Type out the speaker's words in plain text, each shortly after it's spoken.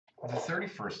The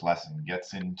 31st lesson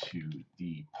gets into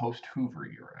the post-Hoover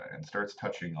era and starts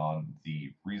touching on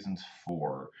the reasons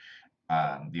for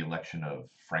the election of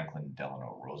Franklin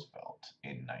Delano Roosevelt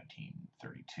in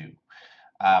 1932.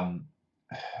 Um,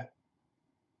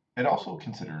 It also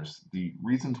considers the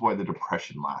reasons why the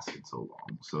Depression lasted so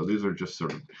long. So these are just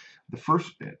sort of the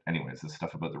first bit. Anyways, the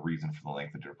stuff about the reason for the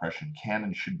length of the Depression can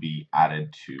and should be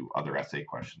added to other essay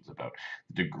questions about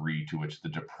the degree to which the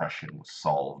Depression was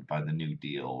solved by the New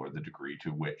Deal, or the degree to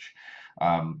which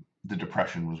the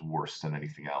Depression was worse than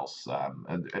anything else. A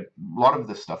lot of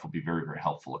this stuff will be very, very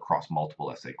helpful across multiple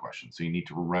essay questions. So you need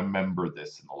to remember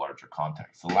this in the larger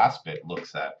context. The last bit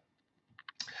looks at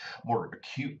more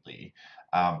acutely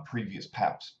previous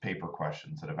PEPS paper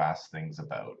questions that have asked things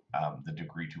about the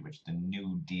degree to which the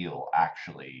New Deal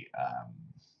actually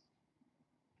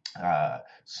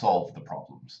solved the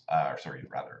problems, or sorry,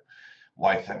 rather,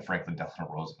 why Franklin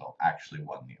Delano Roosevelt actually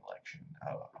won the election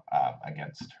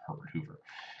against Herbert Hoover.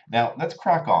 Now, let's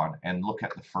crack on and look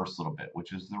at the first little bit,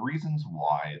 which is the reasons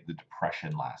why the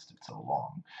Depression lasted so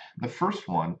long. The first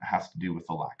one has to do with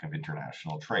the lack of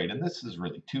international trade, and this is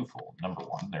really twofold. Number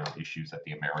one, there are issues that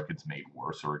the Americans made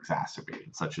worse or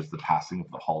exacerbated, such as the passing of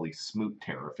the Hawley-Smoot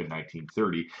tariff in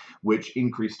 1930, which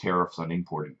increased tariffs on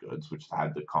imported goods, which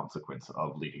had the consequence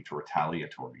of leading to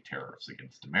retaliatory tariffs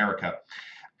against America.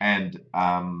 And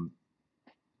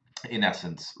in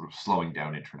essence, slowing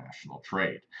down international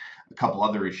trade. A couple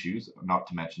other issues, not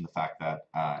to mention the fact that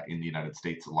in the United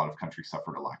States, a lot of countries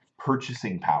suffered a lack of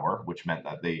purchasing power, which meant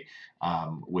that they,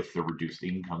 with the reduced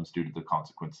incomes due to the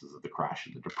consequences of the crash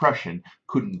and the Depression,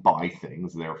 couldn't buy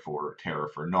things, therefore,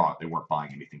 tariff or not, they weren't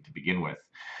buying anything to begin with.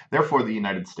 Therefore, the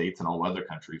United States and all other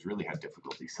countries really had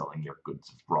difficulty selling their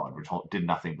goods abroad, which did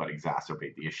nothing but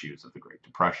exacerbate the issues of the Great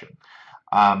Depression.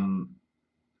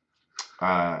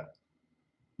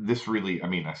 This really, I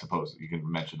mean, I suppose you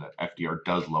can mention that FDR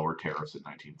does lower tariffs in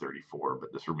 1934,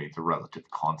 but this remains a relative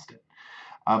constant.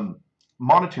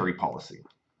 Monetary policy.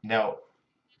 Now,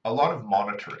 a lot of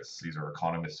monetarists, these are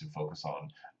economists who focus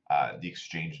on the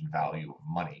exchange and value of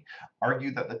money,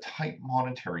 argue that the tight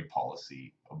monetary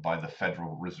policy by the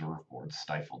Federal Reserve Board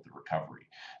stifled the recovery.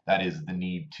 That is, the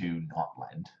need to not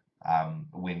lend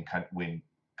when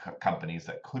companies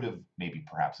that could have maybe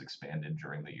perhaps expanded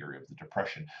during the era of the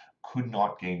Depression could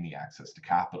not gain the access to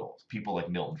capital. People like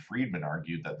Milton Friedman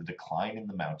argued that the decline in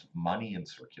the amount of money in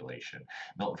circulation.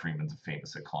 Milton Friedman's a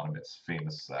famous economist,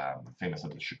 famous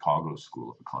of the Chicago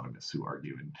School of Economists, who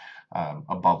argue,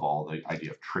 above all, the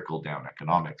idea of trickle-down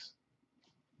economics.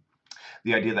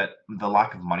 The idea that the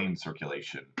lack of money in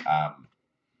circulation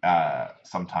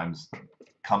sometimes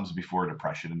comes before a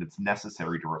depression, and it's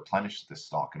necessary to replenish this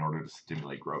stock in order to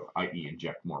stimulate growth, i.e.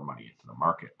 inject more money into the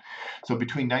market. So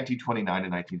between 1929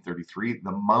 and 1933, the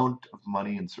amount of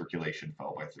money in circulation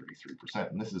fell by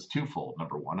 33%. And this is twofold.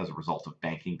 Number one, as a result of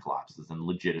banking collapses and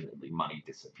legitimately money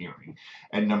disappearing.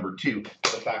 And number two, the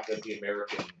fact that the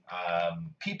American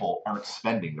people aren't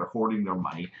spending. They're hoarding their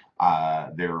money.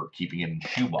 They're keeping it in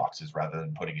shoeboxes rather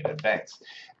than putting it in banks.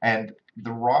 And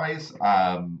the rise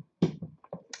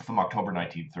from October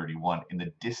 1931 in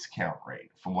the discount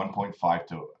rate from 1.5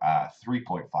 to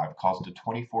 3.5 caused a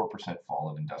 24%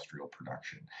 fall in industrial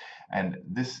production. And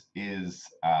this is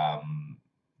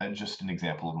just an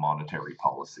example of monetary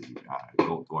policy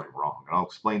going wrong. And I'll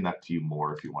explain that to you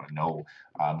more if you want to know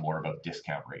more about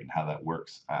discount rate and how that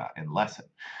works in lesson.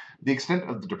 The extent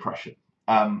of the Depression.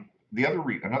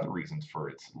 Another reasons for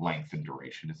its length and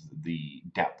duration is the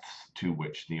depths to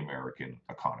which the American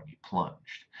economy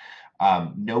plunged.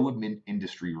 No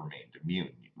industry remained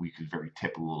immune. We could very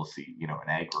typically see, an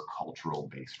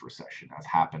agricultural-based recession has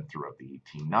happened throughout the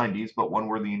 1890s, but one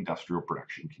where the industrial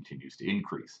production continues to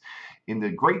increase. In the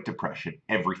Great Depression,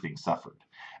 everything suffered.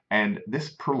 And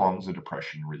this prolongs the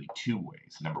Depression in really two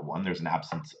ways. Number one, there's an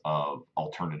absence of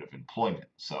alternative employment.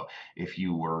 So if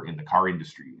you were in the car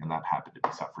industry and that happened to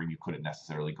be suffering, you couldn't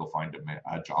necessarily go find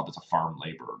a job as a farm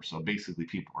laborer. So basically,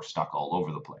 people were stuck all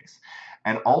over the place.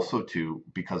 And also, too,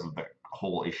 because of the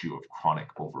whole issue of chronic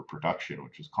overproduction,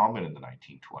 which was common in the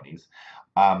 1920s,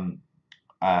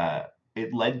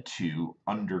 it led to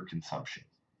underconsumption.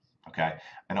 Okay,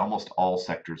 and almost all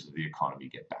sectors of the economy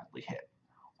get badly hit.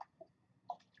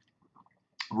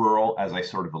 Rural, as I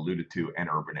sort of alluded to, and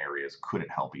urban areas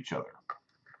couldn't help each other.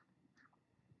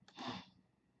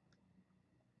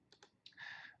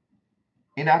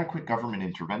 Inadequate government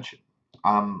intervention.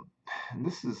 And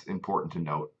this is important to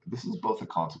note. This is both a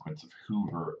consequence of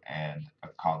Hoover and a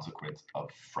consequence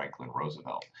of Franklin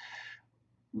Roosevelt.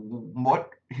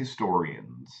 What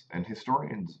historians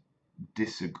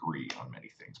disagree on many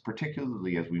things,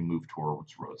 particularly as we move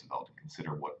towards Roosevelt and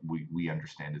consider what we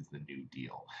understand as the New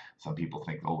Deal. Some people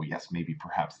think, oh, yes, maybe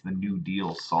perhaps the New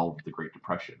Deal solved the Great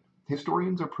Depression.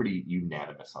 Historians are pretty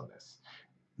unanimous on this.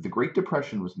 The Great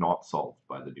Depression was not solved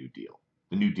by the New Deal.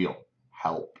 The New Deal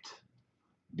helped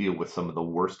deal with some of the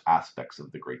worst aspects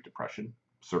of the Great Depression,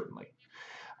 certainly.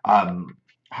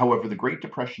 However, the Great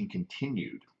Depression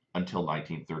continued until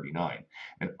 1939.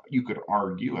 And you could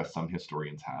argue, as some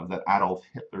historians have, that Adolf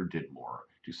Hitler did more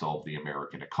to solve the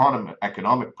American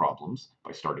economic problems,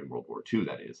 by starting World War II,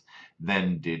 that is,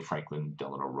 than did Franklin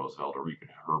Delano Roosevelt or even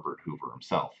Herbert Hoover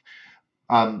himself.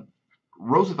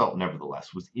 Roosevelt,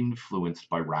 nevertheless, was influenced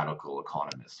by radical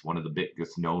economists. One of the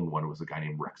biggest known one was a guy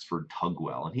named Rexford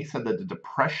Tugwell, and he said that the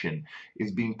Depression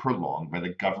is being prolonged by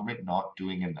the government not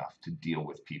doing enough to deal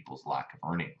with people's lack of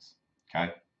earnings.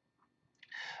 Okay,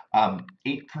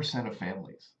 8% of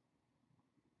families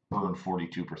earn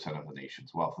 42% of the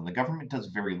nation's wealth, and the government does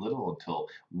very little until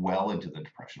well into the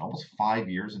Depression, almost 5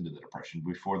 years into the Depression,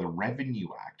 before the Revenue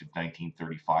Act of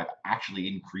 1935 actually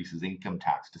increases income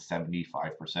tax to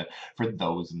 75% for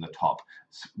those in the top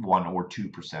 1 or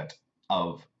 2%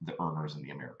 of the earners in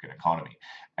the American economy.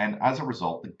 And as a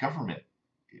result, the government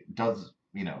does,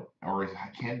 or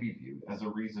can be viewed as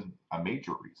a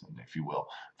major reason, if you will,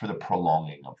 for the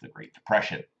prolonging of the Great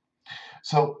Depression.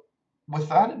 So with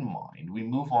that in mind, we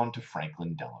move on to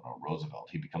Franklin Delano Roosevelt.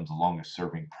 He becomes the longest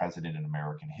serving president in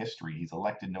American history. He's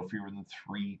elected no fewer than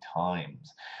 3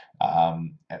 times.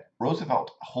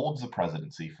 Roosevelt holds the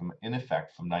presidency in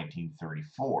effect from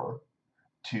 1934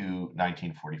 to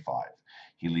 1945.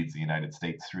 He leads the United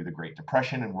States through the Great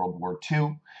Depression and World War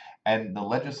II, and the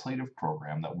legislative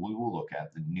program that we will look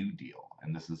at, the New Deal,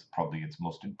 and this is probably its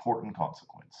most important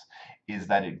consequence, is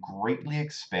that it greatly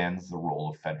expands the role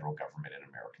of federal government in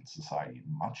American society.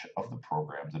 Much of the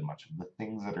programs and much of the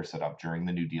things that are set up during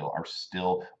the New Deal are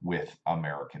still with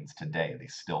Americans today. They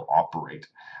still operate.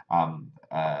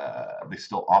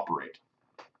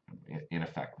 In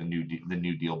effect, the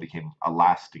New Deal became a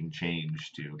lasting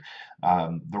change to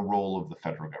the role of the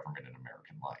federal government in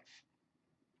American life.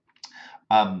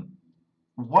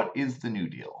 What is the New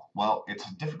Deal? Well, it's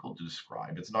difficult to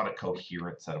describe. It's not a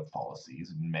coherent set of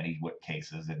policies in many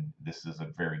cases, and this is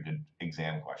a very good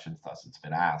exam question, thus it's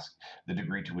been asked. The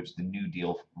degree to which the New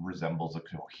Deal resembles a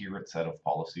coherent set of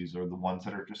policies are the ones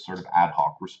that are just sort of ad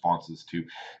hoc responses to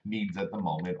needs at the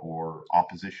moment or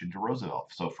opposition to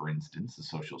Roosevelt. So, for instance, the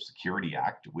Social Security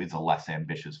Act is a less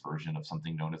ambitious version of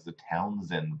something known as the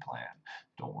Townsend Plan.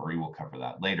 Don't worry, we'll cover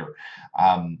that later.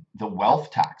 The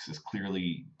wealth tax is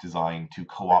clearly designed to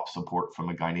co-opt support from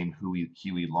a guy named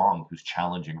Huey Long, who's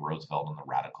challenging Roosevelt on the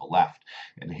radical left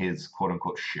in his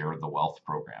quote-unquote share of the wealth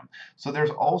program. So there's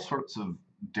all sorts of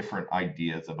different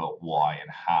ideas about why and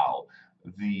how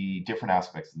the different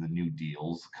aspects of the New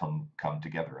Deals come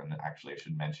together. And actually, I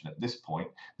should mention at this point,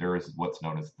 there is what's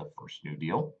known as the first New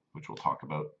Deal, which we'll talk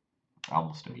about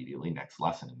almost immediately, next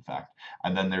lesson, in fact.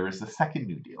 And then there is the second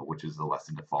New Deal, which is the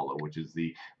lesson to follow, which is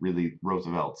the really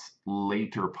Roosevelt's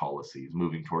later policies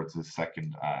moving towards the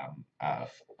second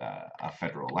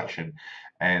federal election,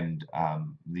 and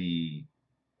the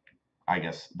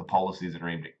policies that are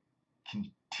aimed at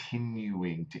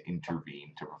continuing to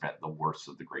intervene to prevent the worst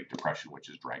of the Great Depression, which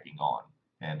is dragging on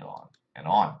and on and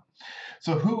on.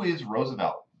 So who is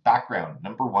Roosevelt? Background,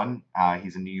 number one,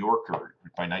 he's a New Yorker.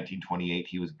 By 1928,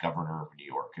 he was governor of New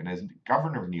York. And as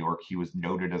governor of New York, he was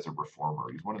noted as a reformer.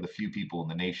 He's one of the few people in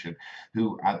the nation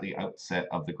who, at the outset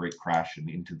of the Great Crash and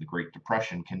into the Great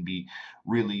Depression, can be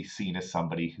really seen as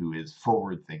somebody who is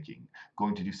forward-thinking,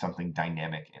 going to do something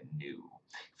dynamic and new.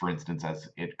 For instance, as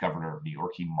governor of New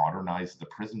York, he modernized the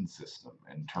prison system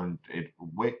and turned it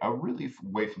away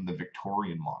from the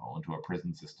Victorian model into a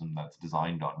prison system that's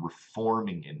designed on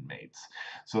reforming inmates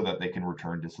so that they can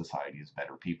return to society as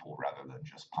better people rather than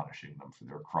just punishing them for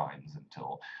their crimes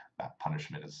until that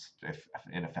punishment is,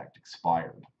 in effect,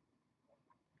 expired.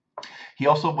 He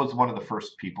also was one of the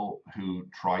first people who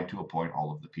tried to appoint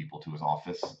all of the people to his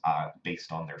office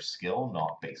based on their skill,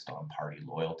 not based on party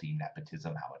loyalty,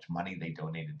 nepotism, how much money they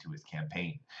donated to his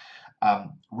campaign.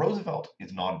 Roosevelt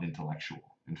is not an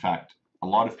intellectual. In fact, a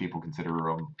lot of people consider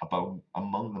him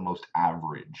among the most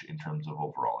average in terms of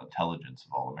overall intelligence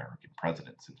of all American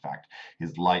presidents. In fact,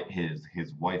 his wife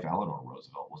Eleanor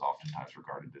Roosevelt was often oftentimes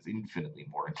regarded as infinitely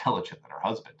more intelligent than her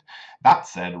husband. That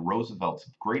said, Roosevelt's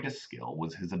greatest skill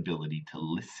was his ability to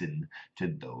listen to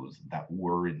those that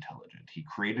were intelligent. He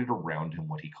created around him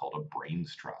what he called a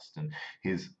brains trust, and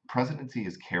his presidency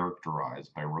is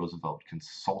characterized by Roosevelt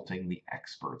consulting the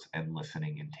experts and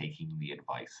listening and taking the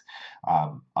advice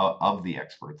of the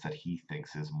experts that he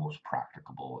thinks is most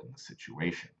practicable in the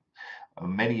situation.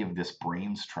 Many of this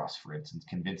brains trust, for instance,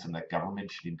 convince him that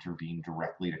government should intervene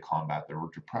directly to combat the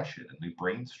depression. And the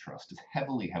brains trust is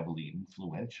heavily, heavily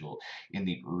influential in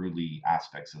the early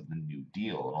aspects of the New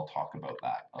Deal. And I'll talk about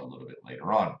that a little bit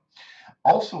later on.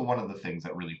 Also, one of the things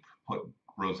that really put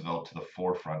Roosevelt to the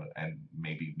forefront and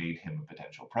maybe made him a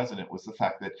potential president was the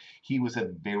fact that he was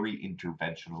a very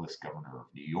interventionist governor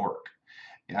of New York.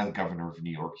 As governor of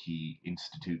New York, he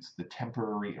institutes the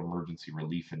Temporary Emergency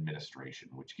Relief Administration,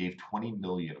 which gave 20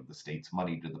 million of the state's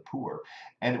money to the poor,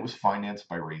 and it was financed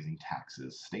by raising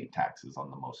taxes, state taxes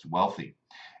on the most wealthy.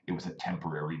 It was a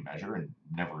temporary measure and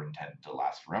never intended to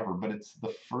last forever, but it's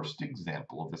the first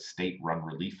example of a state-run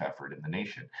relief effort in the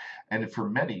nation. And for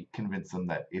many, convinced them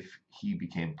that if he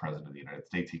became president of the United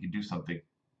States, he could do something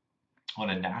on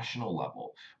a national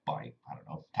level by, I don't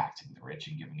know, taxing the rich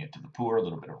and giving it to the poor, a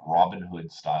little bit of Robin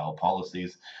Hood style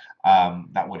policies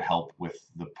that would help with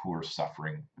the poor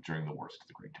suffering during the worst of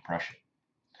the Great Depression.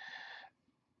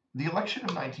 The election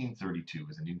of 1932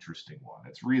 is an interesting one.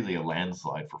 It's really a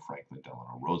landslide for Franklin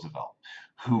Delano Roosevelt.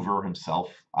 Hoover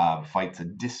himself fights a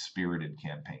dispirited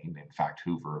campaign. In fact,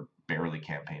 Hoover barely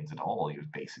campaigns at all. He was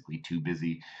basically too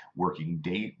busy working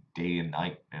day and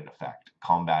night, in effect,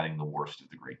 combating the worst of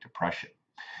the Great Depression.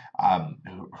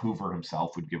 Hoover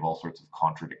himself would give all sorts of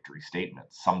contradictory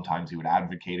statements. Sometimes he would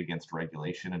advocate against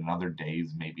regulation, and other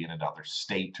days, maybe in another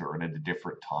state or at a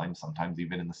different time, sometimes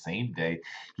even in the same day,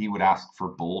 he would ask for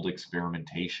bold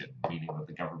experimentation, meaning that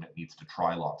the government needs to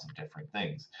try lots of different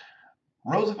things.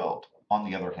 Roosevelt, on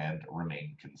the other hand,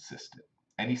 remained consistent.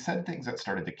 And he said things that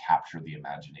started to capture the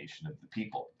imagination of the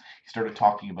people. He started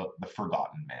talking about the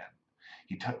forgotten man.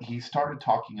 He started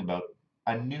talking about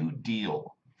a new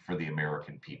deal for the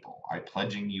American people. I'm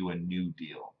pledging you a new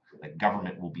deal. That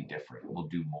government will be different, will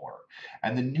do more.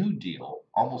 And the New Deal,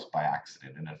 almost by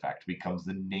accident, in effect, becomes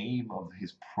the name of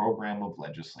his program of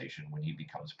legislation when he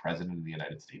becomes president of the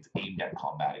United States, aimed at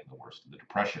combating the worst of the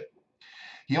Depression.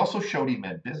 He also showed he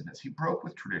meant business. He broke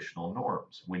with traditional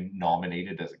norms. When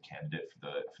nominated as a candidate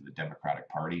for the Democratic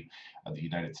Party of the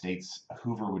United States,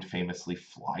 Hoover would famously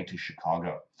fly to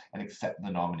Chicago and accept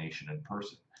the nomination in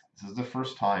person. This is the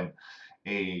first time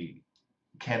a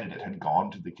candidate had gone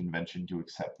to the convention to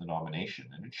accept the nomination,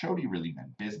 and it showed he really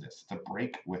meant business. It's a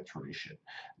break with tradition.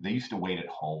 They used to wait at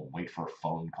home, wait for a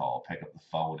phone call, pick up the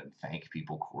phone and thank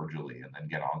people cordially, and then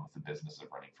get on with the business of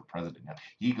running for president. Now,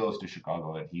 he goes to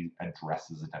Chicago and he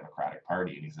addresses the Democratic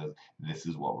Party, and he says, this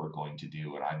is what we're going to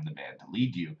do, and I'm the man to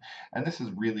lead you. And this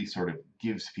is really sort of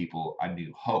gives people a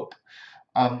new hope.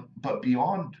 But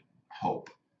beyond hope,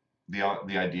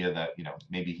 the idea that, you know,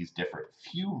 maybe he's different,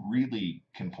 few really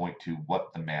can point to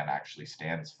what the man actually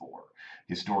stands for.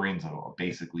 Historians have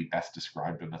basically best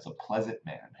described him as a pleasant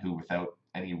man who, without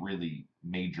any really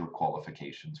major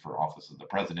qualifications for office of the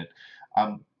president,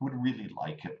 would really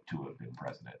like him to have been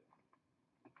president.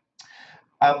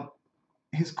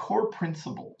 His core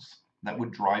principles that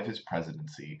would drive his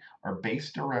presidency are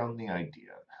based around the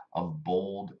idea of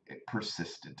bold,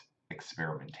 persistent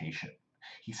experimentation.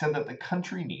 He said that the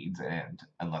country needs, and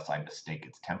unless I mistake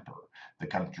its temper, the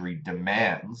country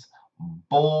demands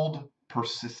bold,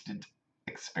 persistent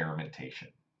experimentation.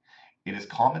 It is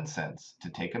common sense to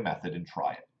take a method and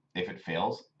try it. If it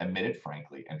fails, admit it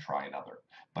frankly and try another.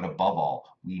 But above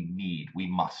all, we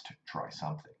must try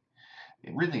something.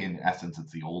 Really, in essence,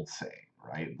 it's the old saying,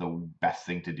 right? The best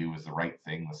thing to do is the right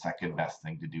thing. The second best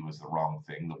thing to do is the wrong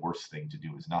thing. The worst thing to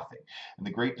do is nothing. And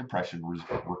the Great Depression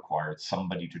required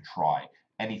somebody to try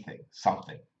anything,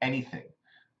 something, anything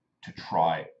to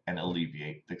try and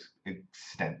alleviate the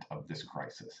extent of this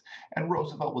crisis. And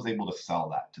Roosevelt was able to sell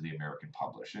that to the American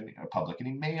public, and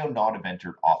he may not have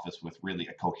entered office with really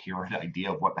a coherent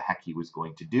idea of what the heck he was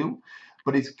going to do,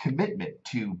 but his commitment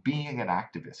to being an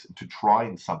activist and to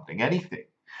trying something, anything,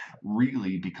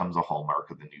 really becomes a hallmark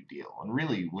of the New Deal. And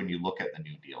really, when you look at the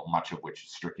New Deal, much of which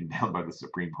is stricken down by the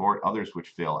Supreme Court, others which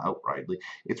fail outrightly,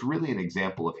 it's really an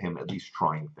example of him at least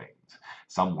trying things.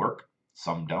 Some work,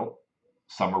 some don't.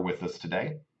 Some are with us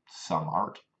today, some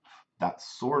aren't.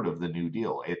 That's sort of the New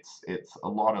Deal. It's a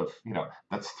lot of, you know,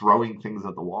 that's throwing things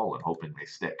at the wall and hoping they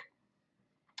stick.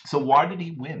 So why did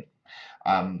he win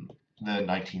the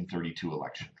 1932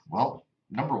 election? Well,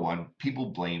 number one,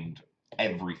 people blamed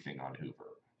everything on Hoover.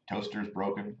 Toaster's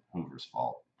broken, Hoover's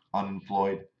fault.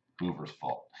 Unemployed, Hoover's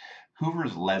fault.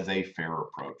 Hoover's laissez-faire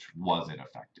approach was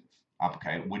ineffective.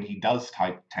 Okay, when he does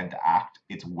tend to act,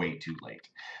 it's way too late.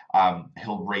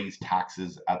 He'll raise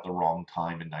taxes at the wrong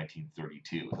time in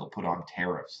 1932. He'll put on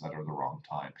tariffs that are the wrong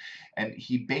time. And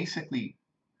he basically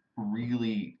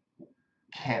really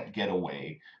can't get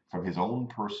away from his own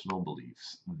personal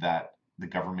beliefs that the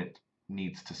government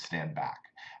needs to stand back.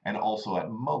 And also,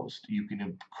 at most, you can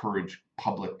encourage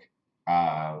public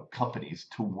companies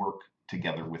to work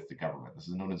together with the government. This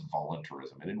is known as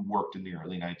voluntarism, and it worked in the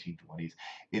early 1920s.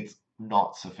 It's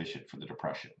not sufficient for the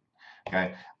Depression.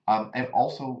 Okay, and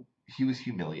also he was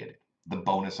humiliated. The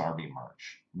Bonus Army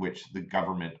March, which the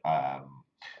government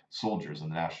soldiers in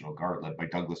the National Guard, led by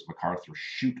Douglas MacArthur,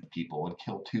 shoot people and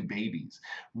kill 2 babies,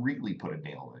 really put a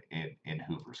nail in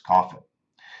Hoover's coffin.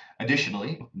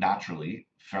 Additionally, naturally,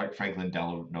 Franklin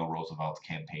Delano Roosevelt's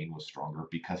campaign was stronger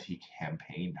because he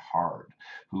campaigned hard.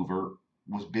 Hoover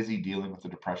was busy dealing with the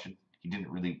Depression. He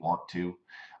didn't really want to.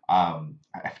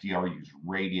 FDR used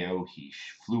radio. He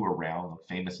flew around,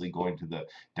 famously going to the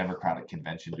Democratic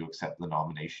convention to accept the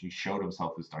nomination. He showed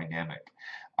himself as dynamic.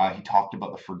 He talked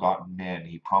about the forgotten men.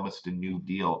 He promised a new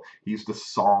deal. He used a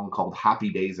song called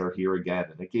Happy Days Are Here Again,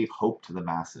 and it gave hope to the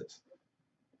masses.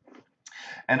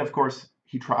 And of course,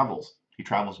 he travels. He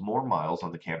travels more miles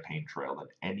on the campaign trail than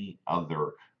any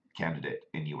other candidate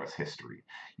in U.S. history.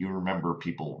 You remember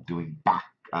people doing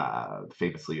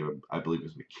famously, I believe it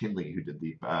was McKinley who did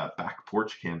the back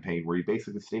porch campaign, where he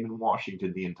basically stayed in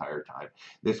Washington the entire time.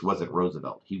 This wasn't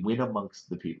Roosevelt. He went amongst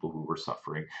the people who were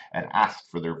suffering and asked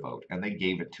for their vote, and they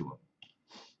gave it to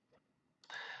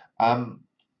him.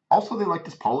 Also, they liked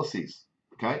his policies.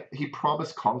 Okay, he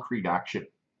promised concrete action.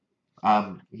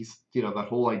 That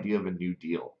whole idea of a New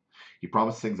Deal. He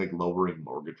promised things like lowering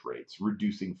mortgage rates,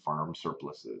 reducing farm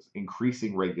surpluses,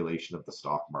 increasing regulation of the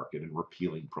stock market, and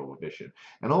repealing prohibition.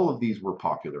 And all of these were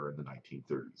popular in the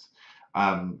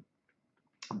 1930s.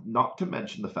 Not to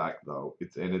mention the fact, though,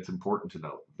 it's important to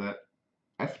note that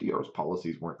FDR's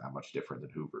policies weren't that much different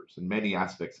than Hoover's, and many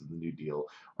aspects of the New Deal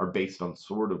are based on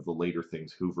sort of the later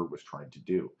things Hoover was trying to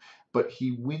do. But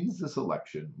he wins this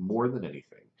election more than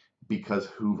anything because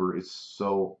Hoover is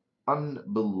so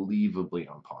unbelievably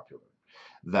unpopular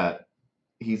that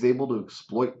he's able to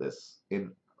exploit this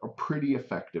in a pretty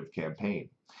effective campaign.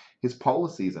 His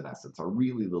policies, in essence, are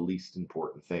really the least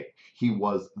important thing. He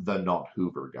was the not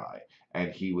Hoover guy,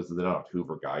 and he was the not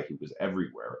Hoover guy who was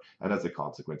everywhere. And as a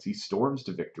consequence, he storms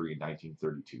to victory in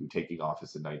 1932, taking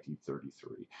office in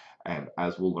 1933, and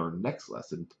as we'll learn next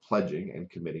lesson, pledging and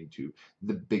committing to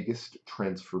the biggest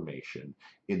transformation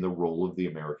in the role of the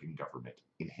American government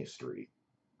in history.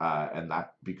 And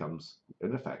that becomes,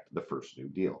 in effect, the first New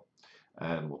Deal.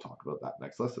 And we'll talk about that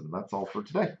next lesson. And that's all for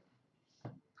today.